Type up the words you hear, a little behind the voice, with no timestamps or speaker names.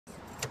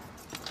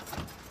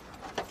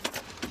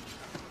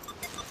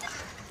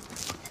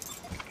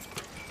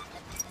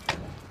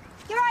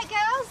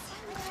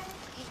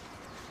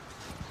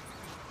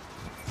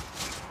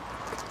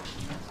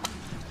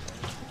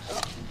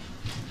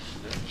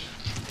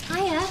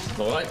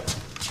All right.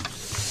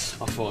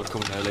 I thought I'd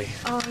come early.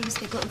 Oh, he must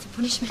be a glutton for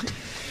punishment.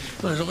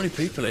 Well, there's not many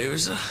people here,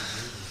 is there?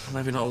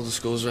 Maybe not all the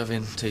schools are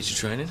having teacher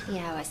training.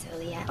 Yeah, well, it's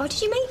early yet. Oh,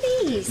 did you make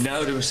these?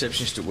 No, the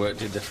receptionist at work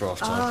did there for half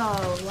time.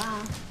 Oh,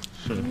 wow.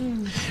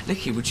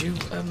 Nikki, would you,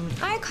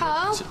 Hi,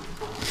 Carl.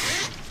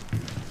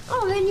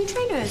 Oh, they're new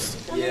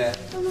trainers. Yeah.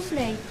 Oh,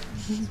 lovely.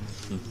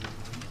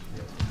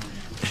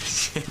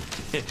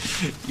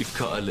 You've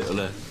got a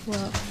little,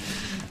 What?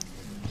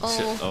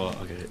 Oh,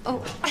 I get it.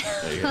 Oh.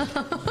 There you go.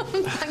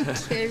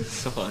 Thank you.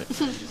 It's all right.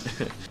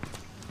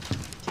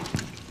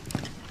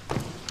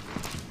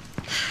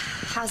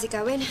 How's it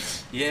going?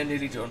 Yeah,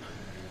 nearly done.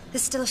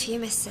 There's still a few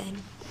missing.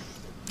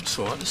 It's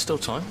all right, there's still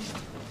time.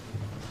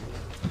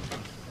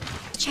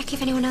 Check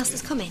if anyone else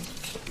is coming.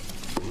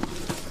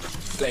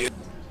 There you go.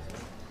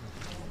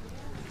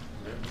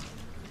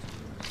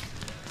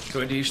 So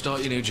when do you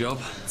start your new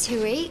job?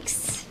 2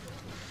 weeks.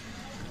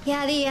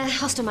 Yeah, the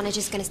hostel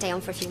manager's going to stay on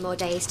for a few more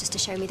days just to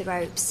show me the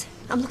ropes.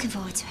 I'm looking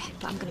forward to it,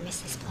 but I'm going to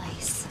miss this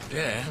place.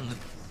 Yeah, and the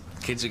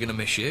kids are going to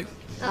miss you.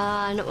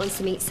 Not once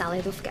they meet Sally,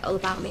 they'll forget all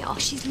about me. Oh,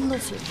 she's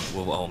lovely.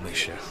 Well, I'll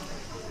miss you.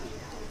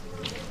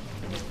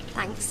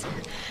 Thanks.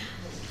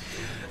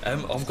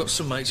 I've got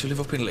some mates who live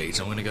up in Leeds.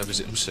 I'm going to go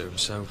visit them soon,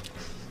 so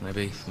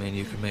maybe me and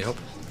you can meet up.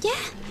 Yeah.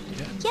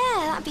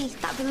 Yeah, that'd be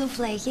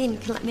lovely. You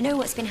can let me know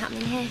what's been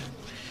happening here.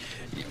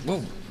 Yeah,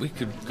 well, we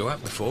could go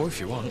out before if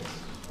you want.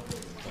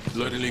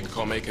 Loading League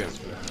can't make it.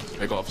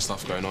 They got other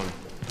stuff going on.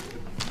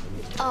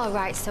 Oh,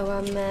 right, so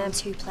I'm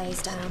 2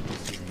 plays down.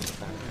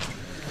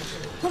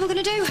 What are we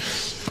going to do?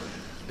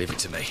 Leave it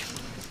to me.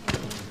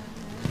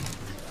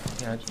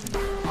 Yeah.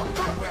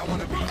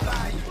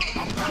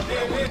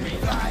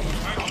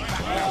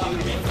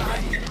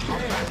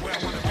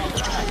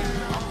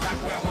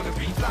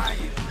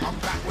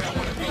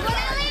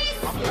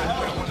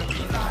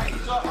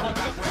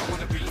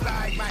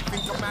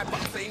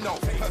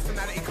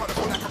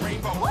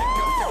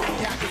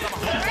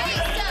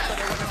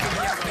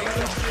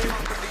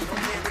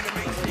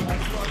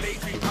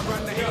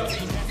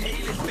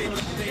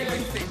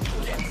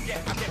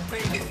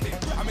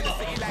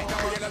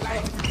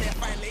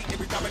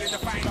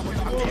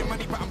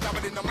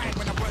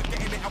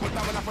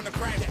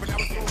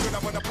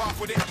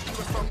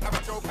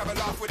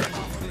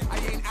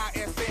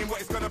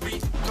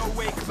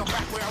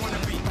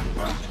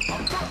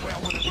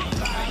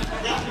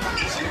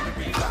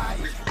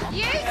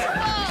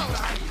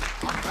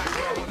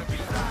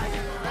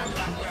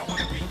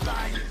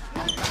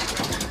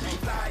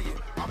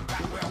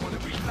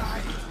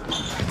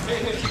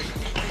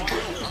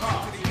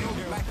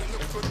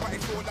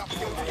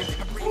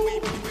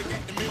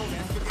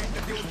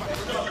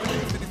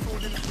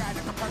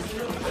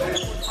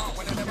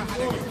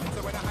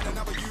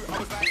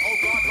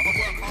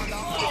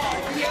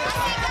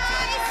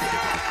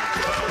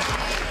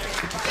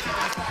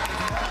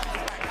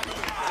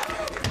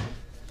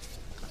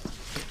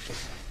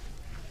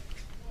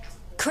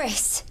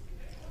 Chris.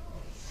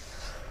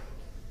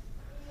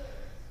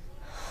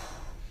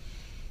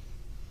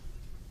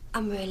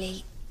 I'm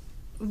really,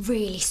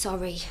 really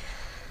sorry.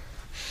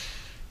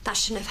 That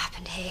shouldn't have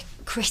happened here.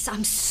 Chris,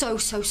 I'm so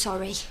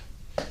sorry.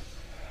 Are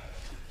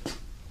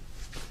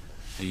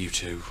you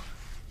too?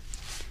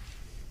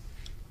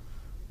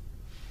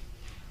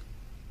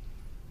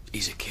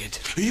 He's a kid.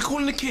 Who are you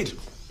calling a kid?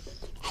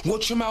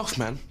 Watch your mouth,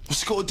 man.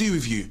 What's it got to do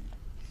with you?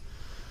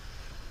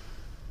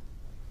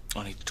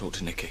 I need to talk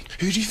to Nikki.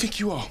 Who do you think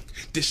you are?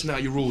 Dishing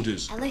out your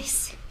orders.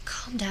 Ellis,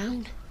 calm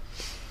down.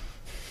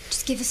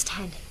 Just give us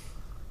 10.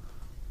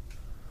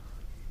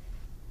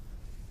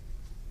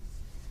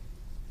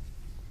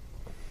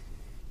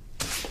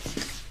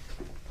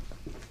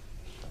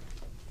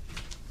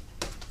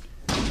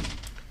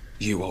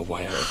 You are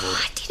way out of order.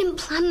 I didn't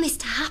plan this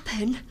to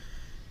happen.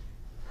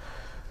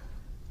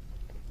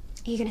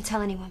 Are you going to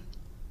tell anyone?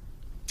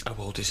 How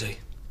old is he?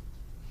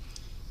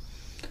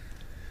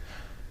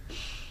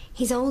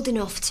 He's old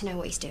enough to know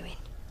what he's doing.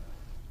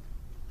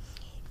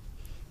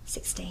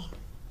 16.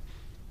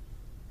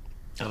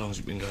 How long's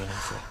it been going on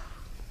for?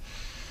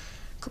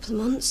 A couple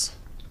of months.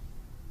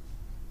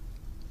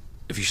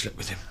 Have you slept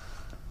with him?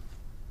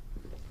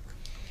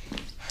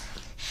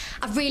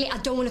 I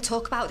don't want to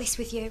talk about this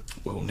with you.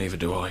 Well, neither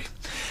do I.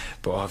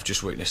 But I've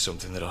just witnessed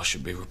something that I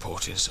should be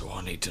reporting, so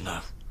I need to know.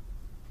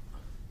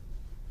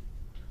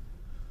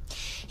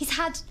 He's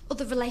had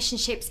other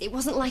relationships. It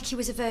wasn't like he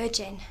was a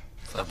virgin.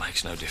 That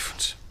makes no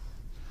difference.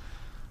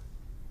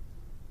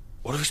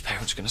 What are his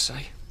parents going to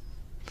say?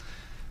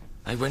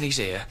 Hey, when he's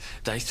here,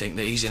 they think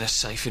that he's in a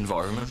safe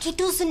environment. He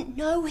doesn't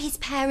know his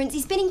parents.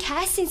 He's been in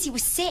care since he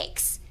was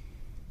 6.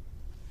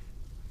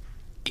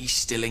 He's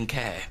still in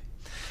care.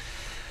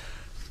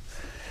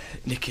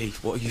 Nikki,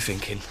 what are you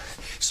thinking?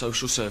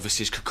 Social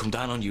services could come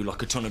down on you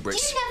like a ton of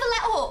bricks. You never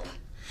let up.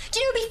 Do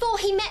you know before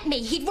he met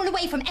me, he'd run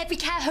away from every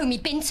care home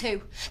he'd been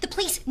to. The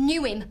police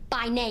knew him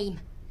by name.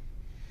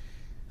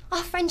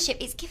 Our friendship,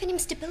 it's given him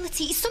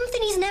stability. It's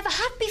something he's never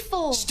had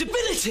before.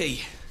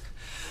 Stability?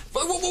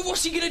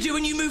 What's he going to do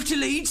when you move to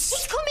Leeds?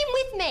 He's coming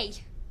with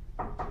me.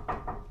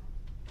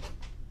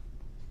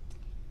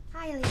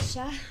 Hi,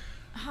 Alicia.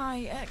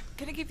 Hi,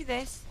 can I give you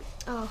this?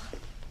 Oh,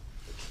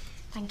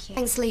 thank you.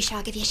 Thanks, Alicia.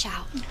 I'll give you a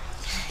shout.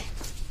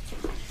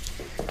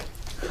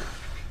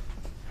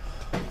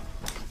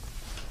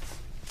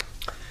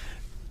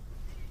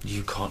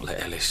 You can't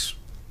let Ellis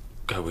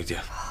go with you.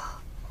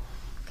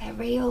 Get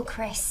real,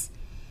 Chris.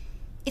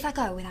 If I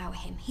go without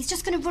him, he's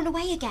just going to run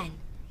away again.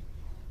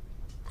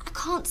 I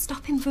can't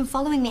stop him from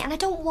following me, and I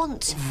don't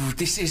want...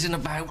 This isn't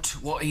about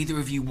what either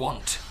of you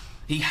want.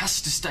 He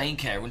has to stay in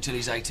care until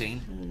he's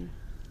 18.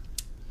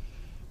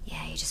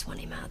 Yeah, you just want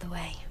him out of the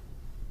way.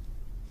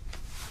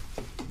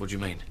 What do you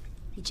mean?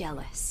 You're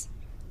jealous.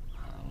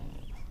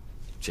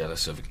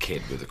 Jealous of a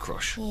kid with a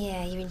crush?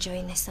 Yeah, you're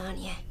enjoying this, aren't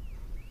you?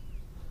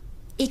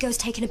 Ego's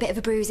taken a bit of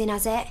a bruising,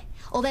 has it?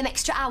 All them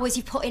extra hours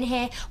you've put in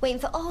here, waiting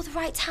for the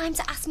right time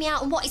to ask me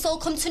out, and what, it's all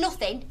come to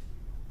nothing?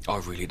 I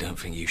really don't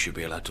think you should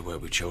be allowed to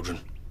work with children.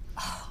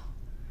 Oh.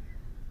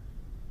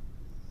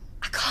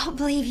 I can't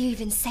believe you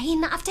even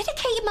saying that. I've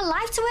dedicated my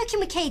life to working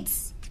with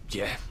kids.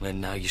 Yeah, and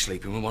now you're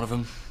sleeping with one of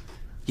them.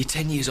 You're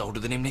 10 years older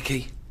than him,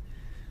 Nikki.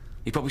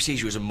 He probably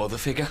sees you as a mother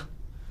figure.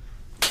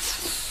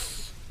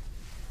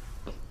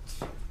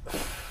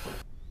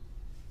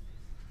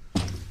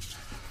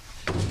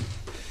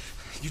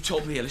 You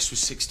told me Ellis was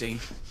 16.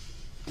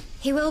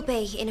 He will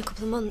be in a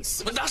couple of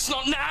months. But that's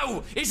not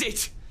now, is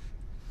it?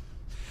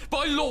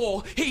 By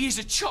law, he is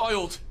a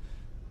child.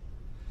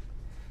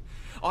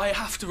 I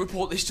have to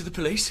report this to the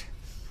police.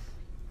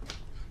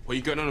 What are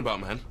you going on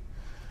about, man?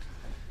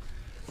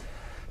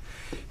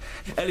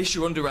 Ellis,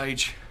 you're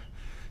underage.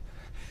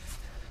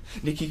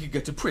 Nikki could go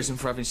to prison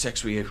for having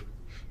sex with you.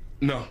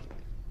 No.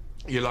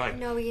 You're lying.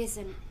 No, he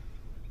isn't.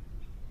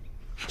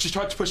 She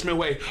tried to push me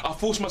away. I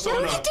forced myself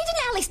on No, her. you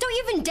didn't, Alice. Don't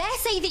you even dare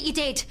say that you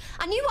did.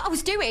 I knew what I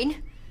was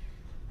doing.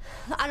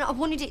 And I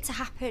wanted it to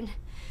happen.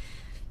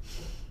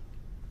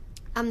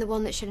 I'm the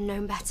one that should have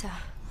known better.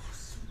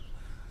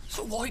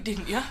 So why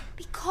didn't you?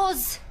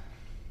 Because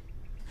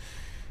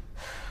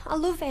I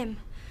love him.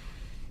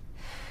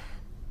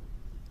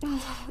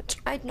 Oh, I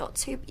tried not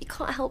to, but you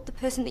can't help the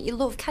person that you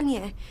love, can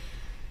you?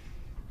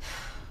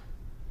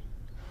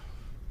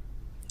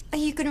 Are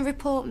you going to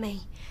report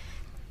me?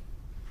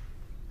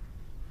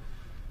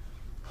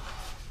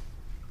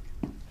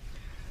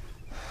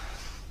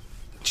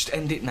 Just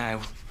end it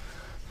now,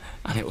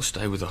 and it will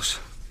stay with us.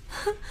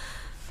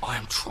 I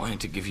am trying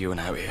to give you an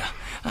out here,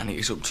 and it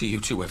is up to you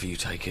to whether you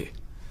take it.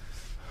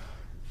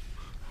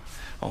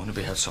 I want to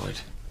be outside.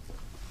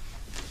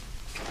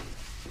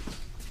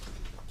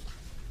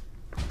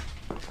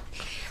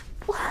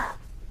 Look,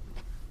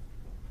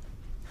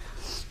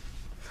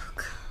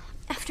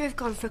 after I've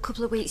gone for a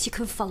couple of weeks, you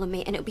can follow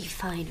me and it'll be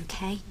fine,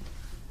 okay?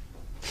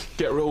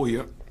 Get real with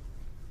you.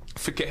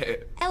 Forget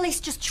it. Ellis,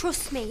 just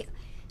trust me.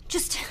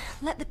 Just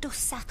let the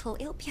dust settle.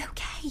 It'll be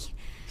okay.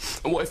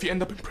 And what if you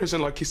end up in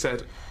prison like you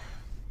said?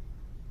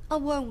 I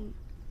won't.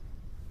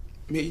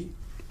 Me?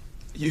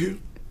 You?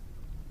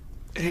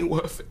 It ain't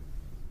worth it.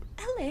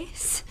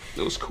 Ellis?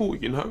 It was cool,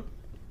 you know?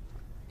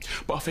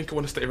 But I think I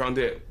want to stay around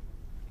here.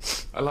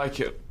 I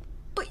like it.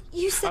 But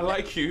you said I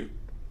like you,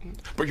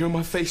 but you're in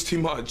my face too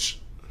much.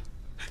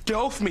 Get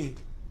off me.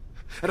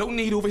 I don't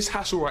need all this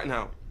hassle right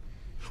now.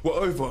 We're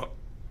over.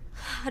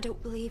 I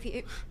don't believe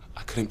you.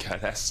 I couldn't care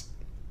less.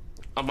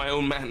 I'm my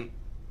own man,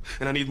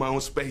 and I need my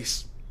own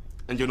space,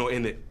 and you're not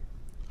in it.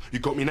 You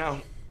got me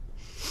now.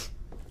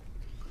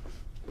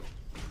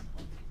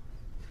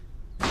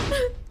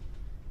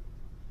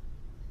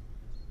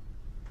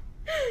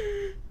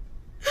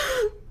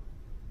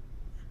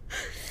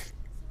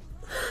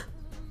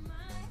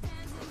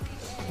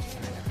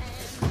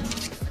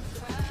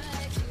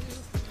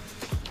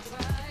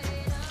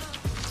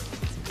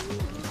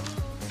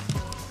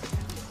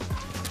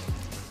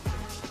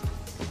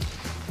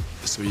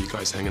 So are you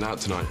guys hanging out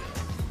tonight?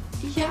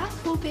 Yeah,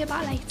 we'll be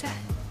about later.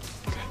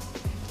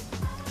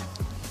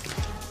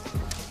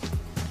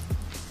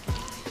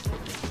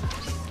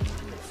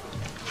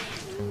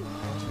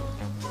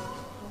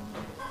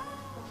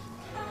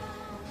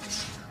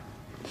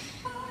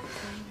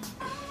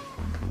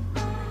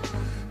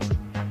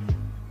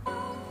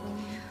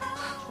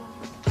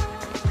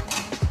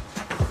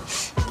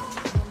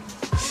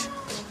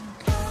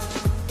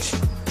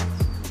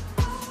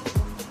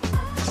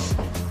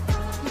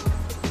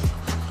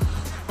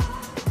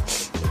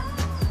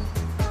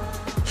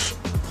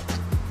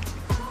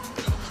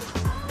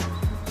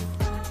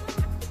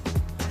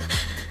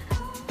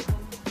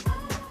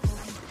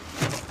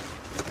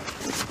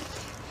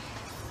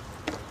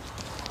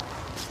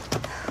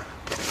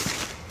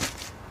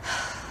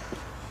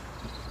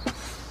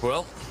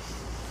 Well,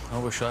 I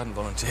wish I hadn't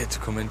volunteered to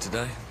come in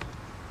today.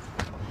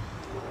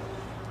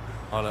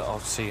 I'll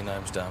see your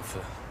names down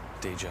for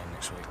DJing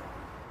next week.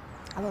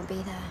 I won't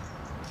be there.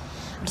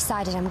 I've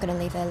decided I'm going to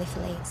leave early for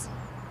Leeds.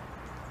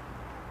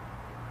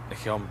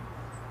 Nikki,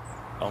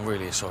 I'm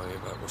really sorry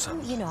about what's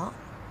happened. You're not.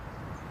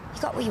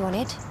 You got what you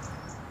wanted.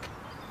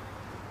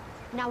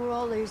 Now we're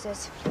all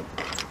losers.